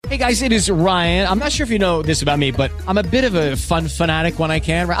Hey guys, it is Ryan. I'm not sure if you know this about me, but I'm a bit of a fun fanatic when I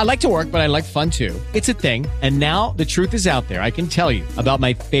can. I like to work, but I like fun too. It's a thing. And now the truth is out there. I can tell you about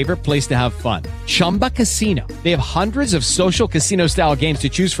my favorite place to have fun. Chumba Casino. They have hundreds of social casino style games to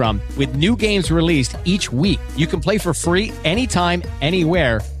choose from with new games released each week. You can play for free anytime,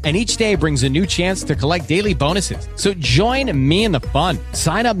 anywhere. And each day brings a new chance to collect daily bonuses. So join me in the fun.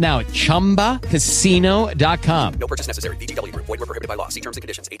 Sign up now at ChumbaCasino.com. No purchase necessary. VGW Group. Void where prohibited by law. See terms and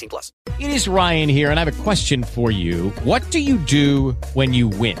conditions. 18 plus. It is Ryan here, and I have a question for you. What do you do when you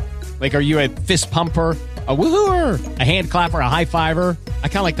win? Like, are you a fist pumper, a woohooer, a hand clapper, a high fiver? I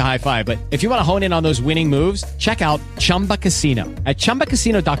kind of like the high five, but if you want to hone in on those winning moves, check out Chumba Casino. At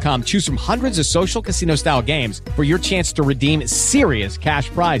ChumbaCasino.com, choose from hundreds of social casino style games for your chance to redeem serious cash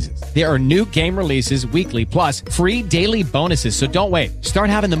prizes. There are new game releases weekly, plus free daily bonuses. So don't wait. Start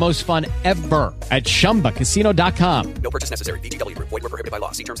having the most fun ever at ChumbaCasino.com. No purchase necessary. VGW Group. Void where prohibited by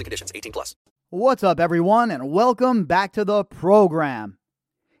law. See terms and conditions. 18 plus. What's up, everyone, and welcome back to the program.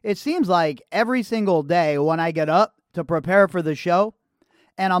 It seems like every single day when I get up to prepare for the show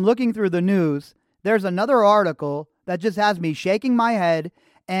and I'm looking through the news, there's another article that just has me shaking my head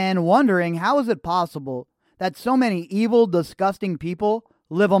and wondering, how is it possible that so many evil, disgusting people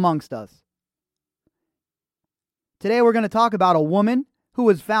live amongst us? Today we're going to talk about a woman who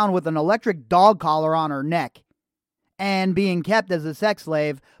was found with an electric dog collar on her neck and being kept as a sex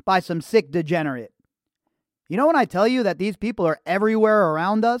slave by some sick degenerate. You know when I tell you that these people are everywhere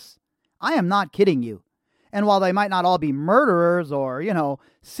around us? I am not kidding you. And while they might not all be murderers or,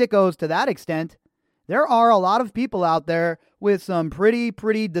 sickos to that extent, there are a lot of people out there with some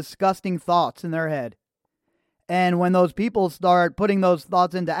pretty disgusting thoughts in their head. And when those people start putting those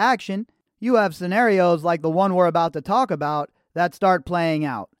thoughts into action, you have scenarios like the one we're about to talk about that start playing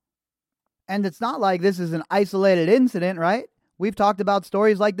out. And it's not like this is an isolated incident, right? We've talked about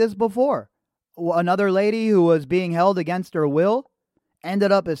stories like this before. Another lady who was being held against her will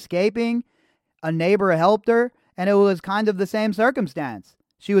ended up escaping. A neighbor helped her, and it was kind of the same circumstance.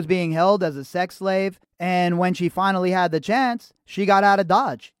 She was being held as a sex slave, and when she finally had the chance, she got out of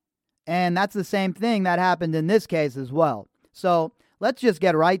Dodge. And that's the same thing that happened in this case as well. So let's just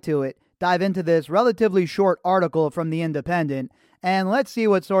get right to it, dive into this relatively short article from The Independent, and let's see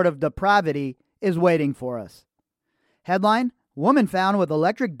what sort of depravity is waiting for us. Headline: Woman found with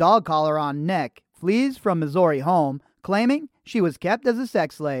electric dog collar on neck flees from Missouri home, claiming she was kept as a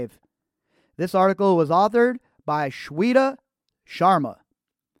sex slave. This article was authored by Shweta Sharma.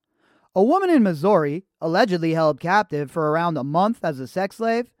 A woman in Missouri, allegedly held captive for around a month as a sex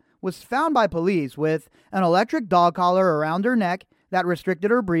slave, was found by police with an electric dog collar around her neck that restricted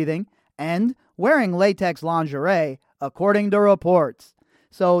her breathing and wearing latex lingerie, according to reports.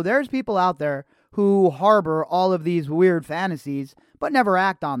 So there's people out there who harbor all of these weird fantasies, but never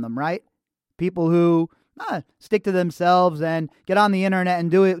act on them, right? People who stick to themselves and get on the internet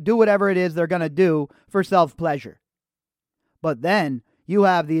and do whatever it is they're going to do for self-pleasure. But then you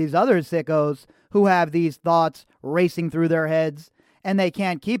have these other sickos who have these thoughts racing through their heads, and they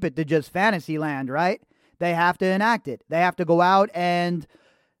can't keep it to just fantasy land, right? They have to enact it. They have to go out and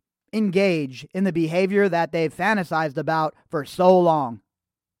engage in the behavior that they've fantasized about for so long.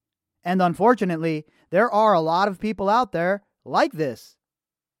 And unfortunately, there are a lot of people out there like this.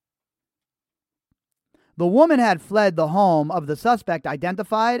 The woman had fled the home of the suspect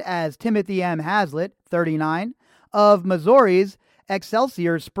identified as Timothy M. Hazlitt, 39, of Missouri's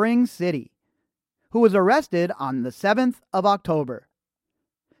Excelsior Springs City, who was arrested on the 7th of October.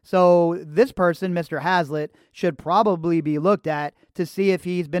 So this person, Mr. Hazlitt, should probably be looked at to see if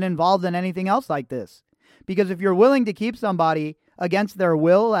he's been involved in anything else like this. Because if you're willing to keep somebody against their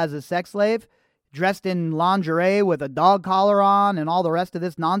will as a sex slave, dressed in lingerie with a dog collar on and all the rest of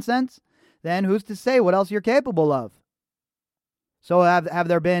this nonsense, then who's to say what else you're capable of? So have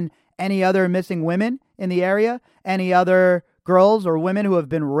there been any other missing women in the area? Any other girls or women who have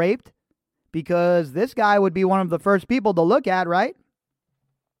been raped? Because this guy would be one of the first people to look at, right?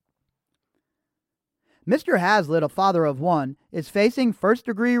 Mr. Hazlitt, a father of one, is facing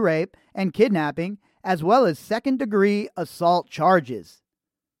first-degree rape and kidnapping, as well as second-degree assault charges.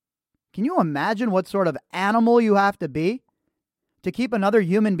 Can you imagine what sort of animal you have to be to keep another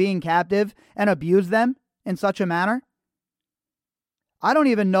human being captive and abuse them in such a manner? I don't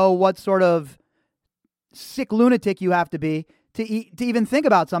even know what sort of sick lunatic you have to be to even think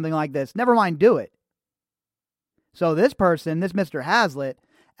about something like this. Never mind do it. So this person, this Mr. Hazlitt,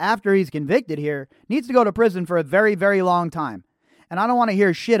 after he's convicted here, needs to go to prison for a very, very long time. And I don't want to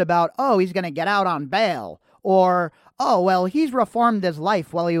hear shit about, oh, he's going to get out on bail. Or, oh, well, he's reformed his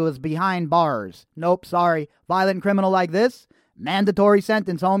life while he was behind bars. Nope, sorry. Violent criminal like this, Mandatory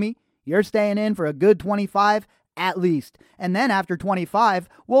sentence, homie. You're staying in for a good 25 at least. And then after 25,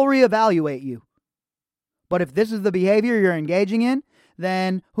 we'll reevaluate you. But if this is the behavior you're engaging in,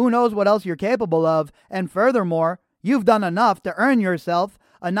 then who knows what else you're capable of. And furthermore, you've done enough to earn yourself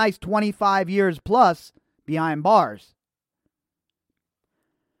a nice 25 years plus behind bars.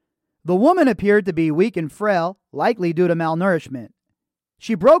 The woman appeared to be weak and frail, likely due to malnourishment.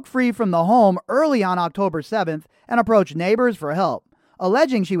 She broke free from the home early on October 7th and approached neighbors for help,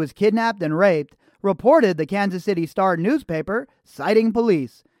 alleging she was kidnapped and raped, reported the Kansas City Star newspaper, citing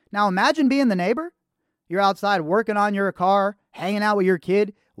police. Now imagine being the neighbor. You're outside working on your car, hanging out with your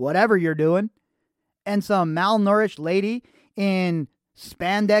kid, whatever you're doing, and some malnourished lady in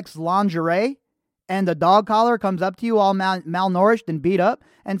spandex lingerie and a dog collar comes up to you all malnourished and beat up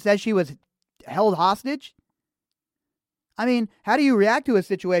and says she was held hostage. I mean, how do you react to a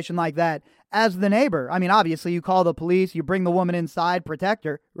situation like that as the neighbor? I mean, obviously you call the police, you bring the woman inside, protect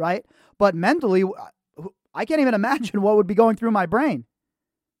her, right? But mentally, I can't even imagine what would be going through my brain.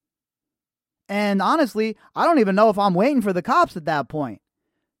 And honestly, I don't even know if I'm waiting for the cops at that point.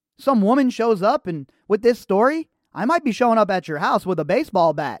 Some woman shows up, and with this story, I might be showing up at your house with a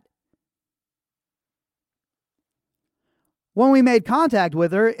baseball bat. When we made contact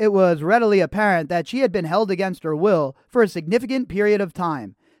with her, it was readily apparent that she had been held against her will for a significant period of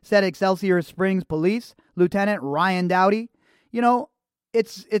time, said Excelsior Springs Police Lieutenant Ryan Dowdy. You know,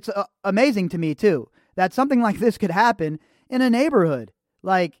 it's amazing to me, too, that something like this could happen in a neighborhood.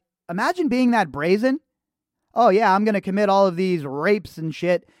 Like, imagine being that brazen. Oh, yeah, I'm going to commit all of these rapes and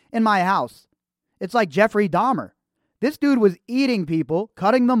shit in my house. It's like Jeffrey Dahmer. This dude was eating people,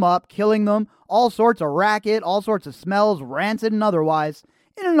 cutting them up, killing them, all sorts of racket, all sorts of smells, rancid and otherwise,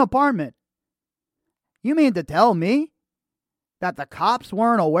 in an apartment. You mean to tell me that the cops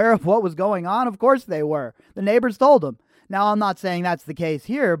weren't aware of what was going on? Of course they were. The neighbors told them. Now, I'm not saying that's the case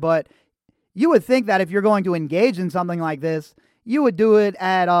here, but you would think that if you're going to engage in something like this, you would do it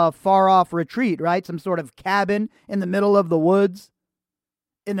at a far-off retreat, right? Some sort of cabin in the middle of the woods,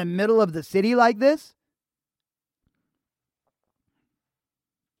 in the middle of the city like this.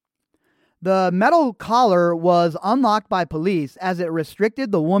 The metal collar was unlocked by police as it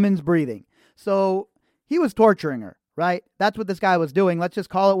restricted the woman's breathing. So he was torturing her, right? That's what this guy was doing. Let's just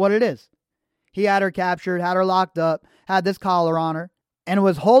call it what it is. He had her captured, had her locked up, had this collar on her, and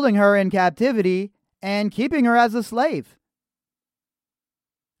was holding her in captivity and keeping her as a slave.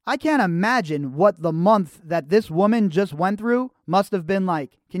 I can't imagine what the month that this woman just went through must have been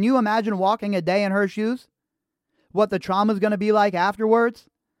like. Can you imagine walking a day in her shoes? What the trauma is going to be like afterwards?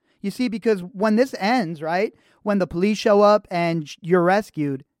 You see, because when this ends, right, when the police show up and you're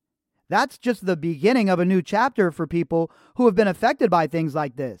rescued, that's just the beginning of a new chapter for people who have been affected by things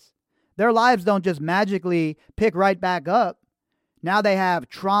like this. Their lives don't just magically pick right back up. Now they have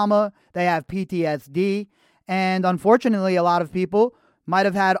trauma, they have PTSD, and unfortunately, a lot of people might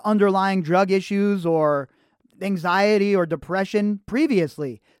have had underlying drug issues or anxiety or depression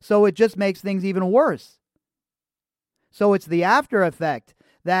previously. So it just makes things even worse. So it's the after effect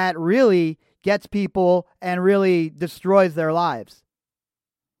that really gets people and really destroys their lives.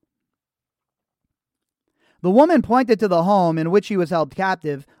 The woman pointed to the home in which she was held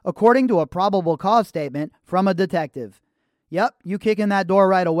captive, according to a probable cause statement from a detective. Yep, you kick in that door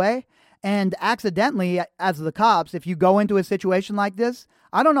right away, and accidentally, as the cops, if you go into a situation like this,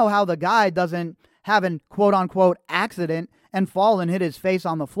 I don't know how the guy doesn't have an quote-unquote accident and fall and hit his face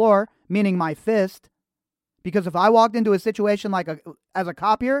on the floor, meaning my fist. Because if I walked into a situation like as a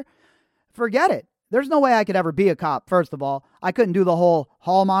cop here, forget it. There's no way I could ever be a cop, first of all. I couldn't do the whole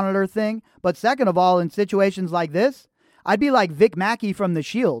hall monitor thing. But second of all, in situations like this, I'd be like Vic Mackey from The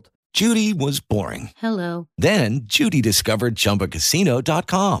Shield. Judy was boring. Hello. Then Judy discovered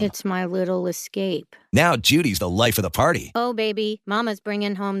ChumbaCasino.com. It's my little escape. Now Judy's the life of the party. Oh, baby, mama's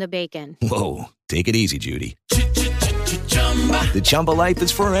bringing home the bacon. Whoa, take it easy, Judy. The Chumba life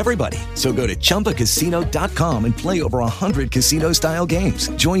is for everybody. So go to ChumbaCasino.com and play over 100 casino-style games.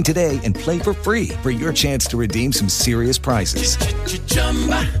 Join today and play for free for your chance to redeem some serious prizes.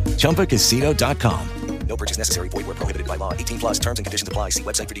 ChumbaCasino.com. No purchase necessary. Void where prohibited by law. 18 plus terms and conditions apply. See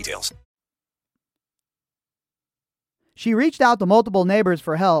website for details. She reached out to multiple neighbors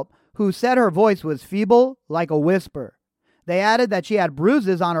for help who said her voice was feeble, like a whisper. They added that she had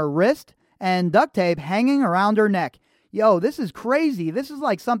bruises on her wrist and duct tape hanging around her neck. Yo, this is crazy. This is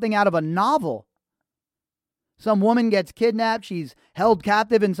like something out of a novel. Some woman gets kidnapped. She's held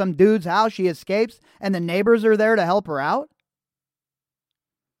captive in some dude's house. She escapes, and the neighbors are there to help her out.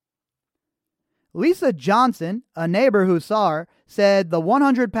 Lisa Johnson, a neighbor who saw her, said the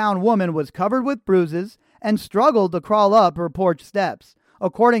 100-pound woman was covered with bruises and struggled to crawl up her porch steps,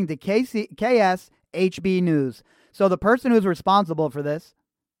 according to KSHB News. So the person who's responsible for this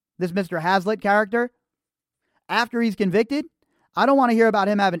Mr. Hazlitt character, after he's convicted, I don't want to hear about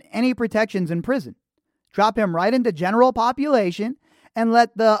him having any protections in prison. Drop him right into general population and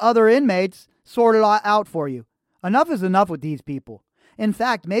let the other inmates sort it out for you. Enough is enough with these people. In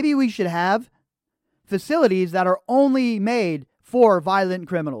fact, maybe we should have facilities that are only made for violent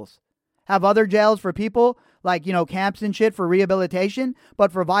criminals. Have other jails for people like, camps and shit for rehabilitation,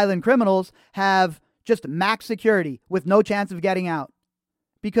 but for violent criminals have just max security with no chance of getting out.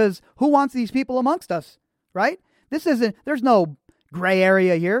 Because who wants these people amongst us, right? There's no gray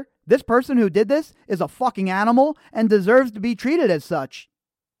area here. This person who did this is a fucking animal and deserves to be treated as such.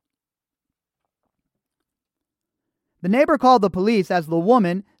 The neighbor called the police as the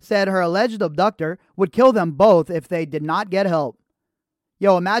woman said her alleged abductor would kill them both if they did not get help.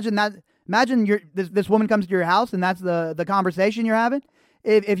 Yo, imagine that. Imagine this woman comes to your house and that's the conversation you're having.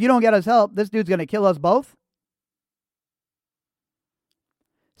 If you don't get us help, this dude's going to kill us both.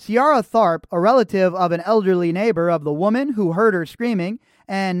 Ciara Tharp, a relative of an elderly neighbor of the woman who heard her screaming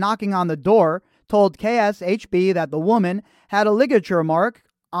and knocking on the door, told KSHB that the woman had a ligature mark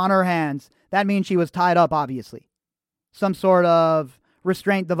on her hands. That means she was tied up, obviously. Some sort of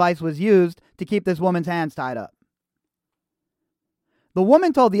restraint device was used to keep this woman's hands tied up. The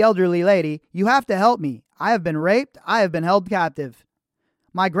woman told the elderly lady, "You have to help me. I have been raped. I have been held captive."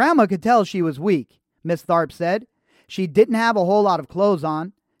 "My grandma could tell she was weak," Miss Tharp said. "She didn't have a whole lot of clothes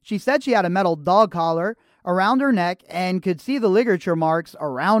on. She said she had a metal dog collar around her neck and could see the ligature marks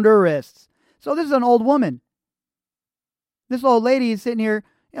around her wrists." So this is an old woman. This old lady is sitting here,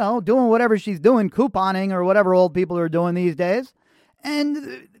 doing whatever she's doing, couponing or whatever old people are doing these days.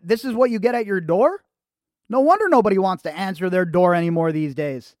 And this is what you get at your door? No wonder nobody wants to answer their door anymore these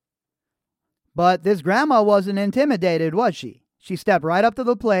days. But this grandma wasn't intimidated, was she? She stepped right up to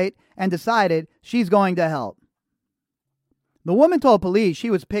the plate and decided she's going to help. The woman told police she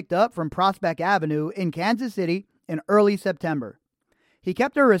was picked up from Prospect Avenue in Kansas City in early September. He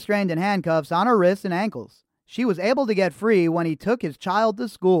kept her restrained in handcuffs on her wrists and ankles. She was able to get free when he took his child to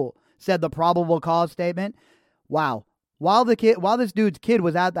school, said the probable cause statement. Wow. While this dude's kid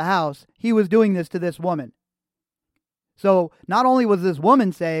was at the house, he was doing this to this woman. So not only was this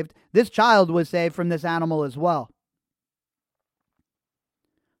woman saved, this child was saved from this animal as well.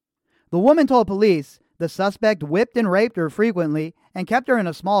 The woman told police the suspect whipped and raped her frequently and kept her in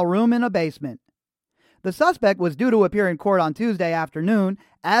a small room in a basement. The suspect was due to appear in court on Tuesday afternoon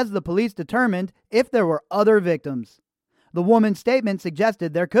as the police determined if there were other victims. The woman's statement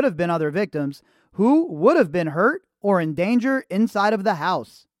suggested there could have been other victims who would have been hurt or in danger inside of the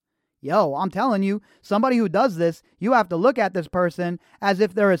house. Yo, I'm telling you, somebody who does this, you have to look at this person as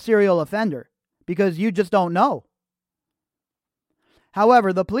if they're a serial offender because you just don't know.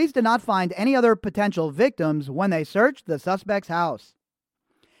 However, the police did not find any other potential victims when they searched the suspect's house.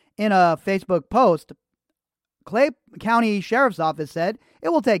 In a Facebook post, Clay County Sheriff's Office said it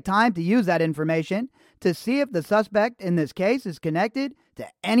will take time to use that information to see if the suspect in this case is connected to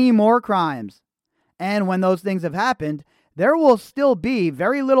any more crimes. And when those things have happened, there will still be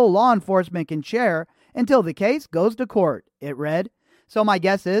very little law enforcement can share until the case goes to court, it read. So my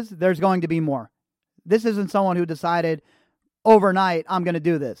guess is there's going to be more. This isn't someone who decided overnight, I'm going to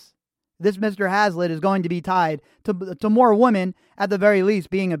do this. This Mr. Hazlitt is going to be tied to more women, at the very least,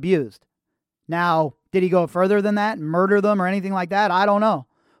 being abused. Now, did he go further than that and murder them or anything like that? I don't know.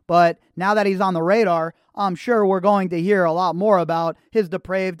 But now that he's on the radar, I'm sure we're going to hear a lot more about his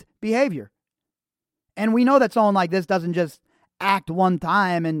depraved behavior. And we know that someone like this doesn't just act one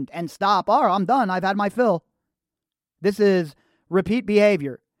time and stop. Oh, I'm done. I've had my fill. This is repeat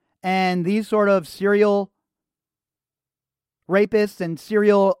behavior. And these sort of serial rapists and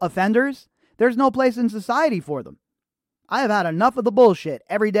serial offenders, there's no place in society for them. I have had enough of the bullshit.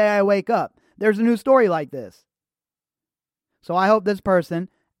 Every day I wake up, there's a new story like this. So I hope this person,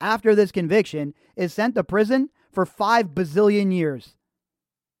 after this conviction, is sent to prison for 5 bazillion years.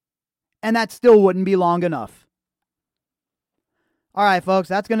 And that still wouldn't be long enough. All right, folks,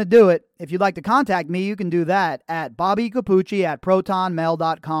 that's going to do it. If you'd like to contact me, you can do that at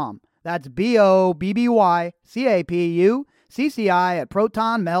bobbycapucci@protonmail.com. That's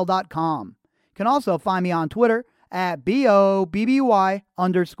BOBBYCAPUCCI@protonmail.com. You can also find me on Twitter at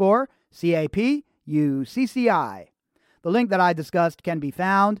BOBBY_CAPUCCI. The link that I discussed can be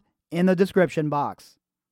found in the description box.